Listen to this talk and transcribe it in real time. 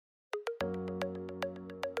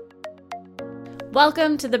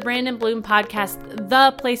Welcome to the Brandon Bloom Podcast,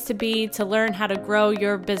 the place to be to learn how to grow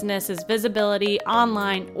your business's visibility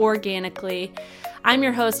online organically. I'm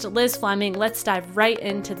your host, Liz Fleming. Let's dive right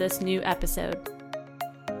into this new episode.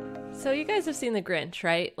 So you guys have seen The Grinch,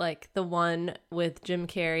 right? Like the one with Jim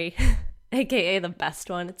Carrey, aka the best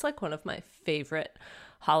one. It's like one of my favorite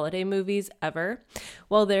holiday movies ever.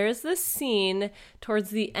 Well, there's this scene towards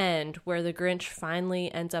the end where the Grinch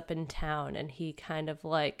finally ends up in town and he kind of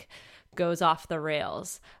like goes off the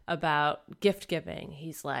rails about gift giving.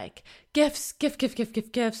 He's like, gifts,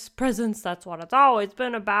 gifts, presents, that's what it's always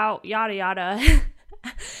been about, yada, yada.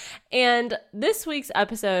 And this week's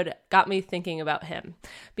episode got me thinking about him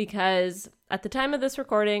because at the time of this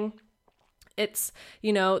recording, it's,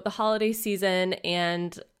 the holiday season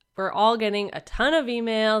and we're all getting a ton of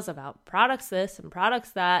emails about products this and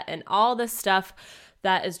products that and all this stuff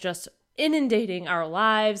that is just inundating our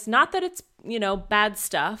lives. Not that it's, bad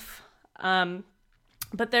stuff.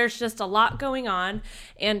 But there's just a lot going on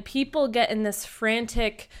and people get in this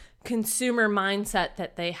frantic consumer mindset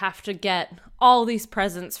that they have to get all these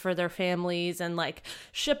presents for their families and like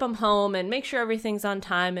ship them home and make sure everything's on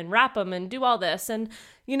time and wrap them and do all this. And,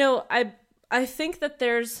 I think that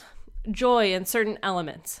there's joy in certain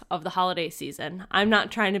elements of the holiday season. I'm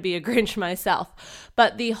not trying to be a Grinch myself,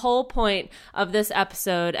 but the whole point of this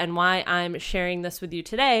episode and why I'm sharing this with you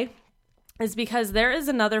today is because there is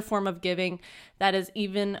another form of giving that is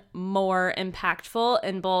even more impactful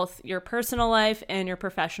in both your personal life and your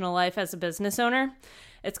professional life as a business owner.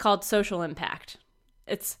 It's called social impact.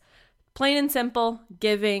 It's plain and simple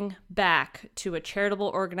giving back to a charitable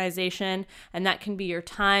organization, and that can be your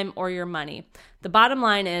time or your money. The bottom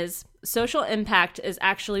line is social impact is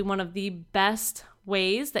actually one of the best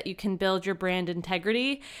ways that you can build your brand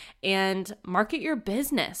integrity and market your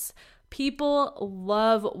business. People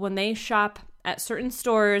love when they shop at certain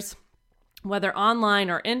stores, whether online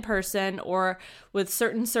or in person or with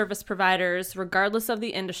certain service providers, regardless of the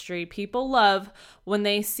industry. People love when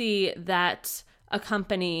they see that a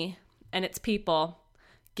company and its people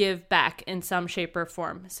give back in some shape or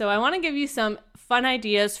form. So I want to give you some fun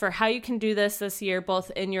ideas for how you can do this year,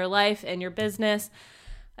 both in your life and your business.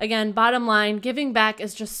 Again, bottom line, giving back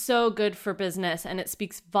is just so good for business and it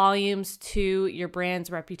speaks volumes to your brand's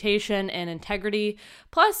reputation and integrity.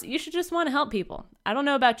 Plus, you should just want to help people. I don't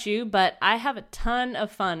know about you, but I have a ton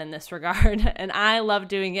of fun in this regard and I love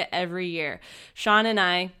doing it every year. Sean and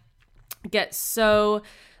I get so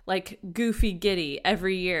goofy giddy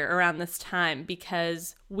every year around this time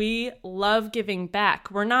because we love giving back.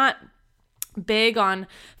 We're not big on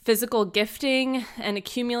physical gifting and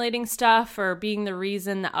accumulating stuff or being the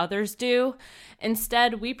reason that others do.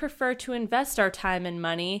 Instead, we prefer to invest our time and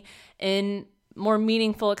money in more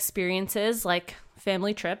meaningful experiences like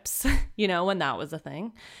family trips, when that was a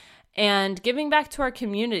thing, and giving back to our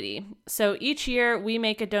community. So each year we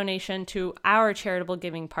make a donation to our charitable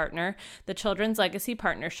giving partner, the Children's Legacy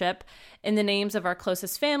Partnership, in the names of our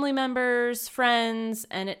closest family members, friends,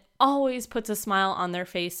 and it always puts a smile on their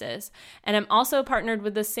faces. And I'm also partnered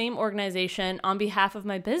with the same organization on behalf of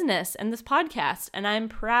my business and this podcast, and I'm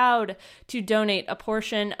proud to donate a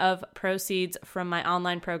portion of proceeds from my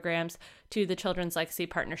online programs to the Children's Legacy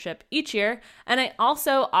Partnership each year. And I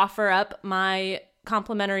also offer up my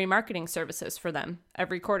complimentary marketing services for them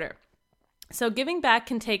every quarter. So giving back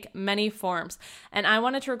can take many forms, and I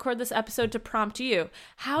wanted to record this episode to prompt you.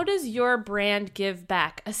 How does your brand give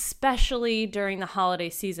back, especially during the holiday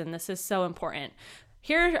season? This is so important.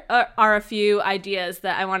 Here are a few ideas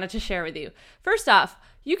that I wanted to share with you. First off,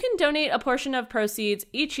 you can donate a portion of proceeds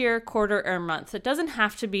each year, quarter, or month. It doesn't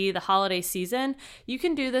have to be the holiday season. You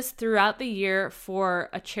can do this throughout the year for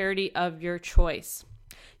a charity of your choice.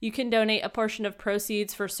 You can donate a portion of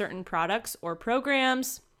proceeds for certain products or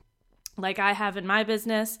programs, like I have in my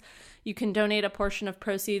business. You can donate a portion of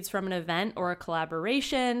proceeds from an event or a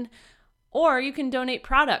collaboration, or you can donate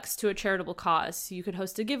products to a charitable cause. You could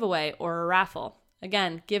host a giveaway or a raffle.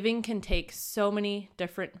 Again, giving can take so many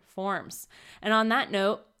different forms. And on that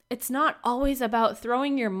note, it's not always about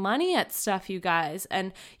throwing your money at stuff, you guys,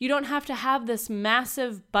 and you don't have to have this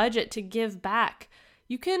massive budget to give back.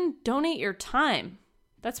 You can donate your time.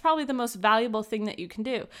 That's probably the most valuable thing that you can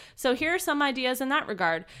do. So here are some ideas in that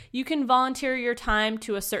regard. You can volunteer your time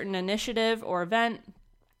to a certain initiative or event.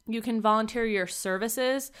 You can volunteer your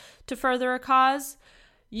services to further a cause.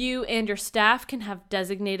 You and your staff can have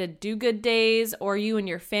designated do-good days, or you and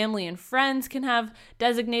your family and friends can have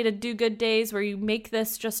designated do-good days where you make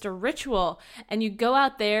this just a ritual and you go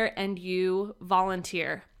out there and you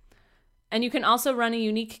volunteer. And you can also run a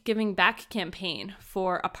unique giving back campaign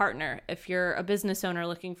for a partner if you're a business owner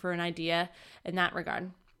looking for an idea in that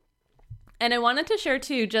regard. And I wanted to share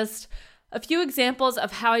too just a few examples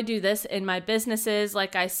of how I do this in my businesses.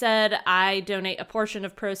 Like I said, I donate a portion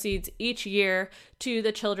of proceeds each year to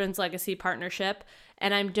the Children's Legacy Partnership,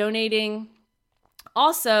 and I'm donating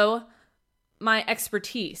also my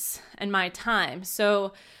expertise and my time.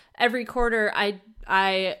 So every quarter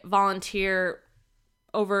I volunteer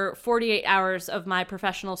over 48 hours of my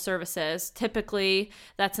professional services. Typically,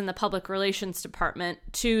 that's in the public relations department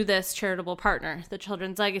to this charitable partner, the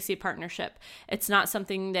Children's Legacy Partnership. It's not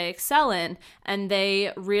something they excel in, and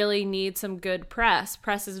they really need some good press.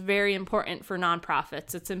 Press is very important for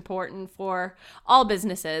nonprofits. It's important for all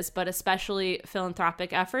businesses, but especially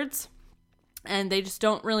philanthropic efforts. And they just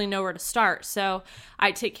don't really know where to start. So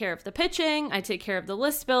I take care of the pitching, I take care of the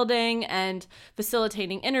list building and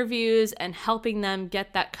facilitating interviews and helping them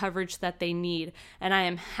get that coverage that they need. And I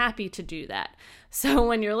am happy to do that. So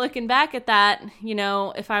when you're looking back at that,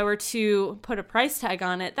 if I were to put a price tag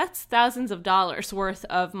on it, that's thousands of dollars worth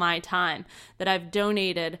of my time that I've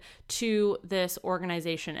donated to this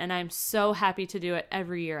organization. And I'm so happy to do it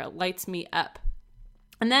every year. It lights me up.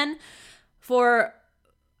 And then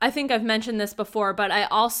I think I've mentioned this before, but I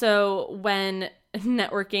also, when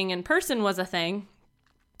networking in person was a thing,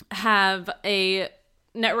 have a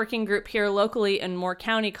networking group here locally in Moore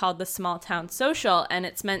County called the Small Town Social, and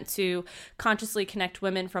it's meant to consciously connect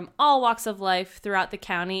women from all walks of life throughout the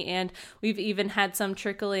county, and we've even had some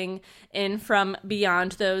trickling in from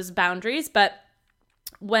beyond those boundaries. But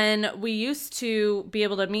when we used to be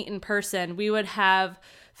able to meet in person, we would have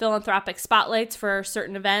philanthropic spotlights for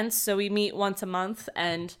certain events. So we meet once a month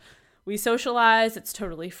and we socialize. It's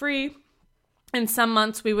totally free. And some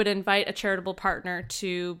months we would invite a charitable partner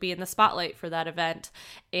to be in the spotlight for that event.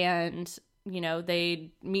 And,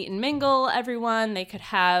 they'd meet and mingle everyone. They could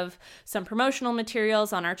have some promotional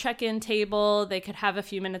materials on our check-in table. They could have a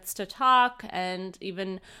few minutes to talk. And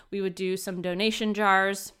even we would do some donation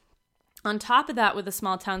jars. On top of that, with the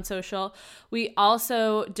Small Town Social, we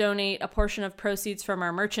also donate a portion of proceeds from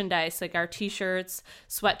our merchandise, like our t-shirts,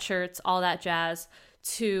 sweatshirts, all that jazz,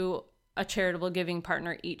 to a charitable giving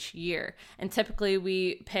partner each year. And typically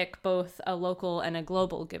we pick both a local and a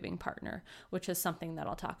global giving partner, which is something that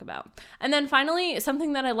I'll talk about. And then finally,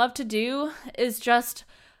 something that I love to do is just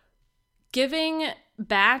giving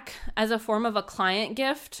back as a form of a client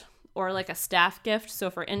gift or like a staff gift. So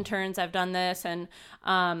for interns, I've done this, and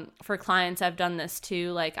for clients, I've done this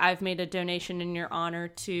too. Like I've made a donation in your honor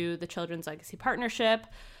to the Children's Legacy Partnership,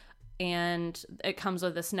 and it comes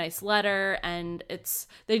with this nice letter, and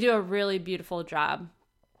they do a really beautiful job.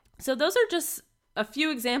 So those are just a few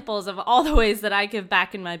examples of all the ways that I give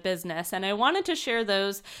back in my business, and I wanted to share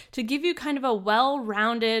those to give you kind of a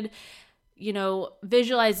well-rounded,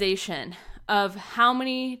 visualization of how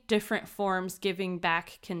many different forms giving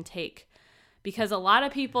back can take. Because a lot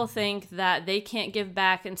of people think that they can't give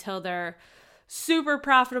back until they're super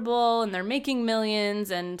profitable and they're making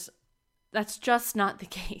millions, and that's just not the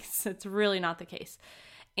case. It's really not the case.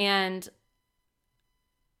 And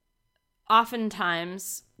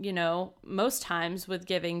oftentimes, most times with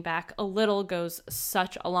giving back, a little goes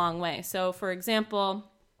such a long way. So for example,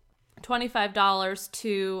 $25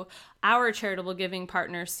 to our charitable giving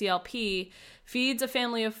partner, CLP, feeds a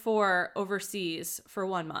family of 4 overseas for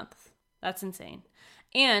 1 month. That's insane.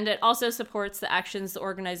 And it also supports the actions the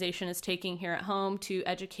organization is taking here at home to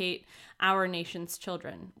educate our nation's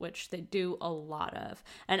children, which they do a lot of.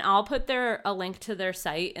 And I'll put a link to their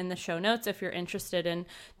site in the show notes if you're interested in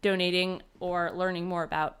donating or learning more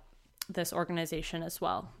about this organization as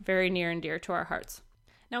well. Very near and dear to our hearts.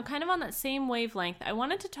 Now, kind of on that same wavelength, I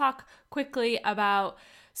wanted to talk quickly about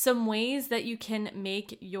some ways that you can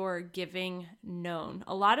make your giving known.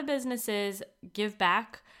 A lot of businesses give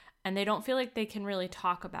back and they don't feel like they can really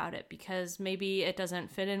talk about it because maybe it doesn't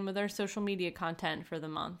fit in with their social media content for the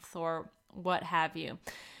month or what have you.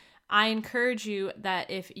 I encourage you that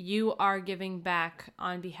if you are giving back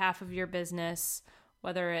on behalf of your business,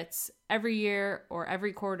 whether it's every year or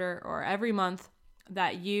every quarter or every month,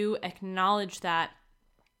 that you acknowledge that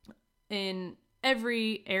in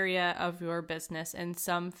every area of your business in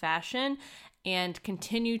some fashion and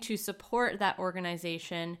continue to support that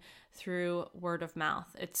organization through word of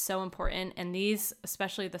mouth. It's so important. And these,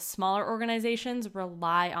 especially the smaller organizations,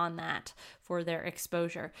 rely on that for their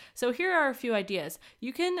exposure. So here are a few ideas.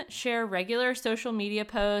 You can share regular social media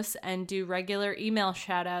posts and do regular email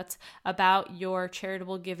shout outs about your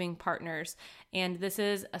charitable giving partners. And this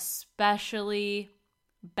is especially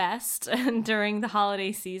best during the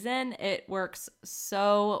holiday season. It works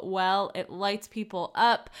so well. It lights people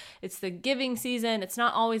up. It's the giving season. It's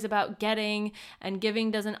not always about getting, and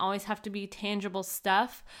giving doesn't always have to be tangible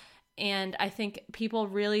stuff. And I think people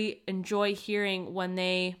really enjoy hearing when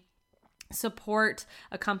they support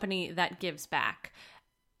a company that gives back.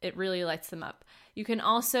 It really lights them up. You can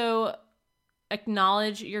also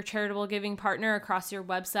acknowledge your charitable giving partner across your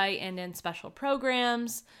website and in special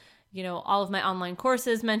programs. All of my online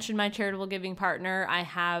courses mention my charitable giving partner. I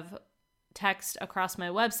have text across my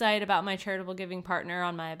website about my charitable giving partner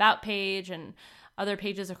on my About page and other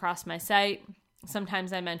pages across my site.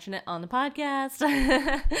 Sometimes I mention it on the podcast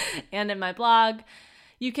and in my blog.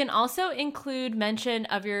 You can also include mention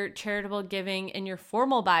of your charitable giving in your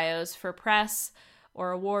formal bios for press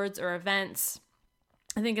or awards or events.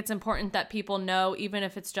 I think it's important that people know, even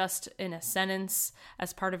if it's just in a sentence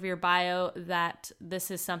as part of your bio, that this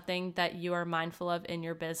is something that you are mindful of in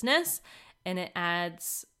your business, and it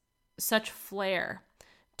adds such flair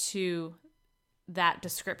to that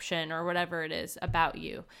description or whatever it is about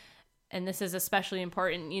you. And this is especially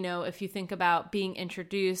important, if you think about being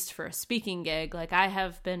introduced for a speaking gig, like I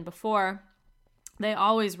have been before. They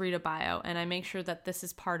always read a bio, and I make sure that this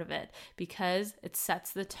is part of it because it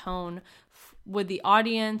sets the tone with the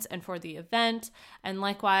audience and for the event. And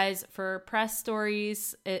likewise, for press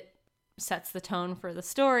stories, it sets the tone for the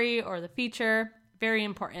story or the feature. Very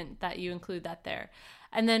important that you include that there.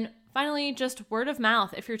 And then finally, just word of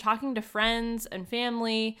mouth. If you're talking to friends and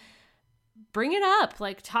family, bring it up.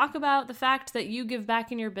 Talk about the fact that you give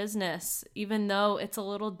back in your business, even though it's a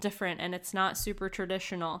little different and it's not super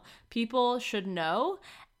traditional. People should know,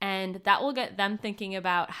 and that will get them thinking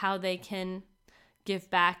about how they can give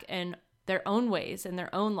back in their own ways, in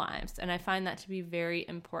their own lives. And I find that to be very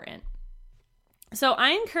important. So I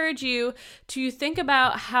encourage you to think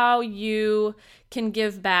about how you can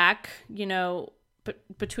give back,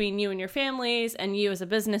 between you and your families and you as a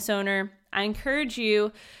business owner. I encourage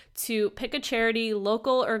you to pick a charity,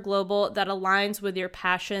 local or global, that aligns with your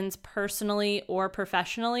passions personally or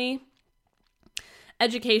professionally.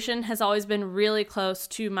 Education has always been really close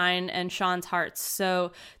to mine and Sean's hearts,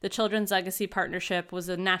 so the Children's Legacy Partnership was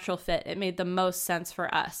a natural fit. It made the most sense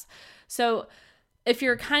for us. So if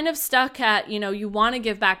you're kind of stuck at, you want to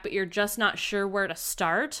give back, but you're just not sure where to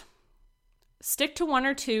start, stick to one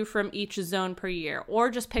or two from each zone per year,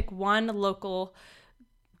 or just pick one local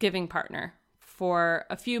giving partner for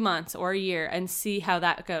a few months or a year and see how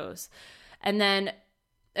that goes. And then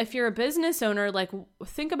if you're a business owner,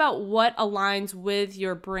 think about what aligns with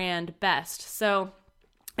your brand best. So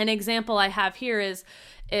an example I have here is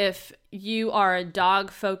if you are a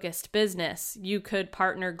dog-focused business, you could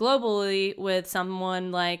partner globally with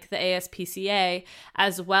someone like the ASPCA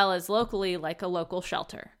as well as locally, like a local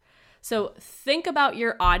shelter. So think about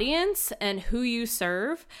your audience and who you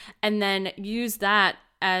serve, and then use that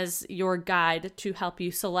as your guide to help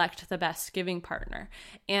you select the best giving partner.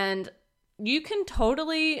 And you can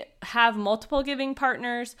totally have multiple giving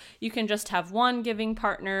partners. You can just have one giving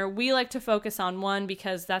partner. We like to focus on one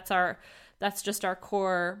because that's just our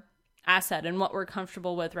core asset and what we're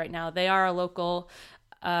comfortable with right now. They are a local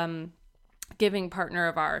giving partner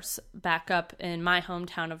of ours back up in my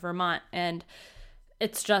hometown of Vermont. And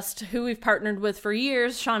it's just who we've partnered with for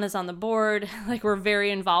years. Sean is on the board. We're very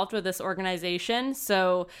involved with this organization.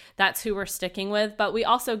 So that's who we're sticking with. But we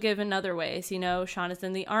also give in other ways. Sean is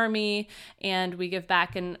in the Army, and we give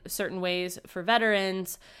back in certain ways for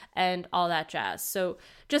veterans and all that jazz. So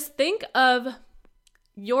just think of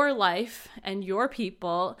your life and your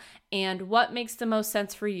people and what makes the most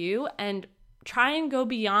sense for you, and try and go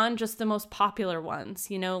beyond just the most popular ones,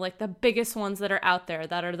 the biggest ones that are out there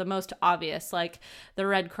that are the most obvious, like the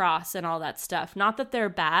Red Cross and all that stuff. Not that they're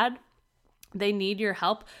bad. They need your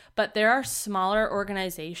help, but there are smaller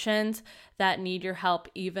organizations that need your help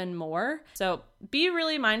even more. So be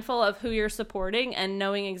really mindful of who you're supporting and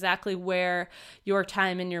knowing exactly where your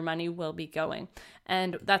time and your money will be going.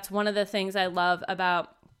 And that's one of the things I love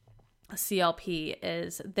about CLP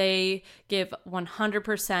is they give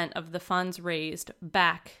 100% of the funds raised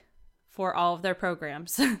back for all of their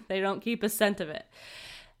programs. They don't keep a cent of it.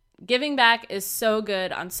 Giving back is so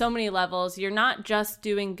good on so many levels. You're not just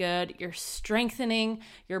doing good, you're strengthening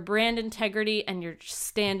your brand integrity and you're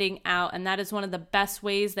standing out. And that is one of the best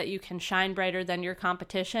ways that you can shine brighter than your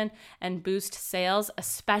competition and boost sales,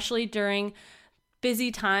 especially during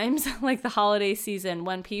busy times like the holiday season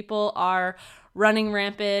when people are running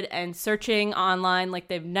rampant and searching online like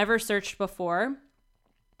they've never searched before.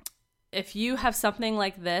 If you have something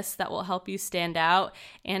like this that will help you stand out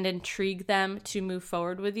and intrigue them to move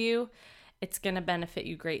forward with you, it's going to benefit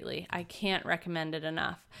you greatly. I can't recommend it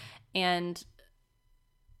enough. And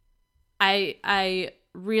I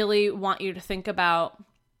really want you to think about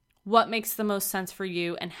what makes the most sense for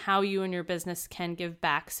you and how you and your business can give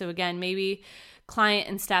back. So again, maybe client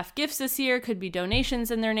and staff gifts this year could be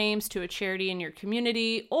donations in their names to a charity in your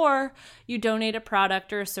community, or you donate a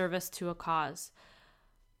product or a service to a cause.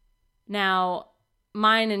 Now,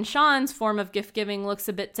 mine and Sean's form of gift giving looks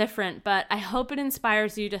a bit different, but I hope it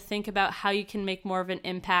inspires you to think about how you can make more of an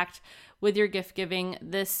impact with your gift giving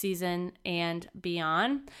this season and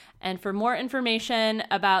beyond. And for more information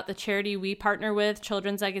about the charity we partner with,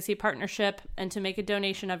 Children's Legacy Partnership, and to make a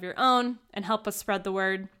donation of your own and help us spread the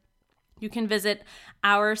word, you can visit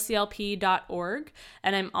ourclp.org.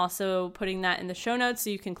 And I'm also putting that in the show notes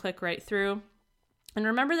so you can click right through. And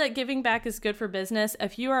remember that giving back is good for business.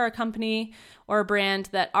 If you are a company or a brand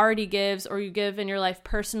that already gives, or you give in your life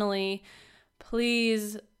personally,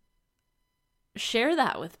 please share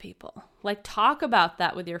that with people. Like, talk about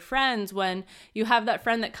that with your friends when you have that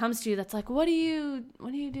friend that comes to you that's like, what are you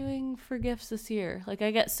doing for gifts this year? Like,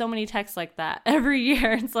 I get so many texts like that every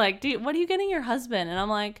year. It's like, what are you getting your husband? And I'm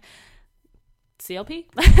like, CLP,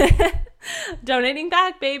 donating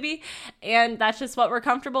back, baby. And that's just what we're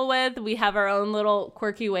comfortable with. We have our own little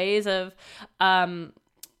quirky ways of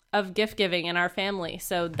gift giving in our family.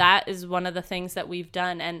 So that is one of the things that we've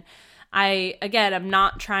done. And I'm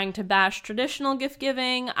not trying to bash traditional gift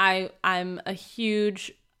giving. I'm a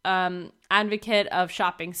huge advocate of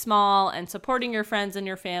shopping small and supporting your friends and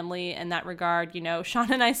your family in that regard. You know,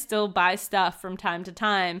 Sean and I still buy stuff from time to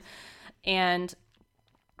time, and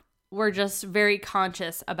we're just very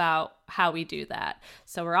conscious about how we do that.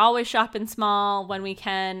 So we're always shopping small when we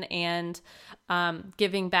can, and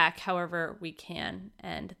giving back however we can.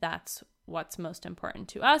 And that's what's most important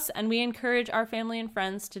to us. And we encourage our family and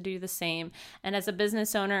friends to do the same. And as a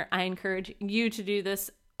business owner, I encourage you to do this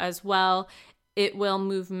as well. It will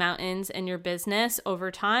move mountains in your business over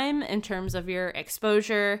time in terms of your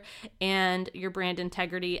exposure and your brand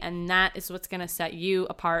integrity. And that is what's going to set you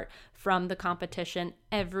apart from the competition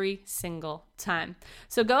every single time.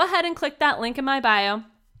 So go ahead and click that link in my bio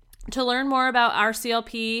to learn more about our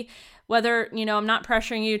CLP. Whether, I'm not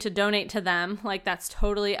pressuring you to donate to them, like, that's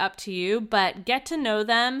totally up to you, but get to know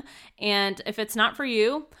them. And if it's not for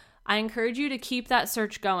you, I encourage you to keep that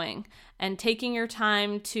search going and taking your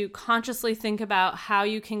time to consciously think about how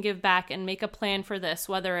you can give back and make a plan for this,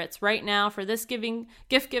 whether it's right now for this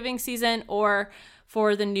gift giving season or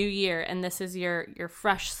for the new year. And this is your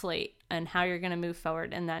fresh slate and how you're going to move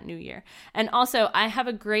forward in that new year. And also, I have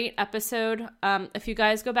a great episode. If you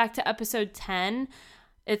guys go back to episode 10,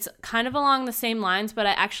 it's kind of along the same lines, but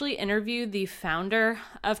I actually interviewed the founder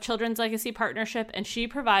of Children's Legacy Partnership, and she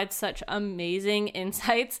provides such amazing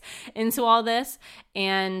insights into all this.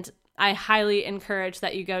 And I highly encourage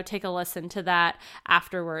that you go take a listen to that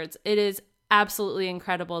afterwards. It is absolutely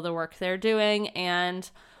incredible, the work they're doing. And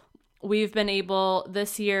we've been able,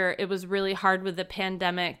 this year, it was really hard with the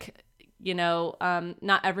pandemic.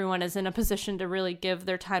 Not everyone is in a position to really give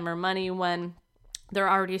their time or money when they're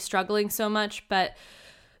already struggling so much, but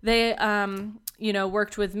they,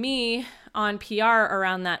 worked with me on PR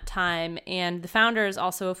around that time. And the founder is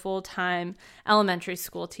also a full-time elementary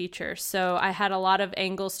school teacher. So I had a lot of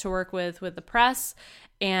angles to work with the press,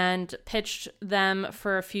 and pitched them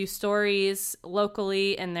for a few stories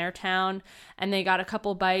locally in their town. And they got a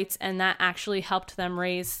couple bites, and that actually helped them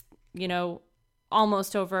raise,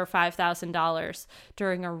 almost over $5,000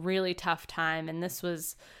 during a really tough time. And this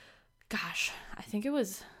was, I think it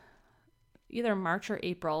was either March or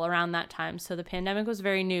April, around that time. So the pandemic was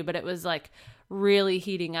very new, but it was like really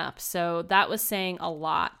heating up. So that was saying a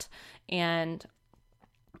lot. And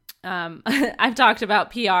I've talked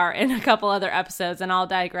about PR in a couple other episodes, and I'll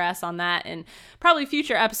digress on that and probably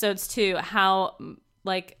future episodes too, how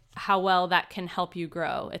well that can help you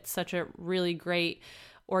grow. It's such a really great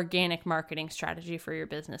organic marketing strategy for your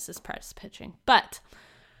business is press pitching. But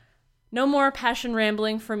no more passion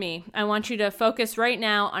rambling for me. I want you to focus right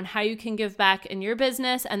now on how you can give back in your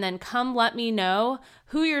business, and then come let me know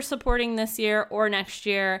who you're supporting this year or next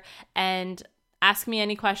year, and ask me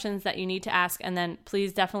any questions that you need to ask. And then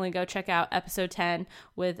please definitely go check out episode 10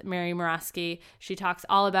 with Mary Morosky. She talks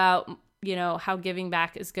all about, how giving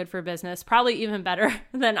back is good for business, probably even better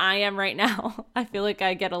than I am right now. I feel like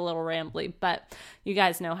I get a little rambly, but you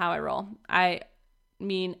guys know how I roll. I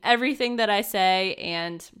mean everything that I say,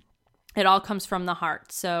 and it all comes from the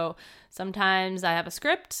heart. So sometimes I have a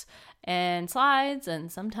script and slides,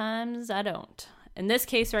 and sometimes I don't. In this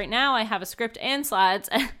case right now, I have a script and slides,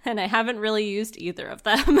 and I haven't really used either of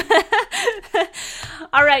them.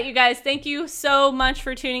 All right, you guys, thank you so much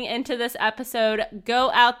for tuning into this episode.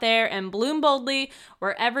 Go out there and bloom boldly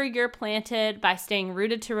wherever you're planted by staying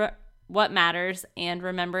rooted to what matters. And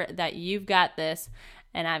remember that you've got this,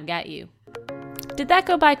 and I've got you. Did that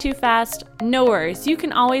go by too fast? No worries. You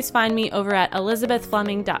can always find me over at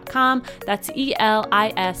elizabethfleming.com. That's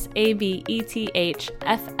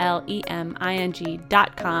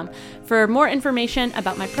ELISABETHFLEMING.com for more information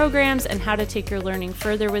about my programs and how to take your learning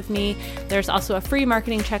further with me. There's also a free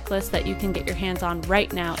marketing checklist that you can get your hands on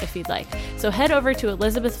right now if you'd like. So head over to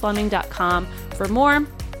elizabethfleming.com for more.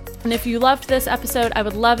 And if you loved this episode, I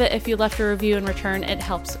would love it if you left a review in return. It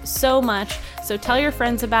helps so much. So tell your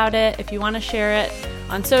friends about it. If you want to share it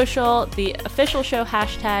on social, the official show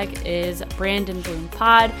hashtag is Brandon Bloom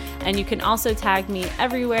Pod. And you can also tag me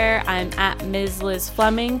everywhere. I'm at Ms. Liz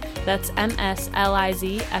Fleming. That's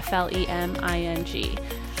MSLIZFLEMING.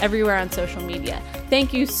 Everywhere on social media.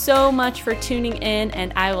 Thank you so much for tuning in,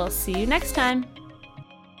 and I will see you next time.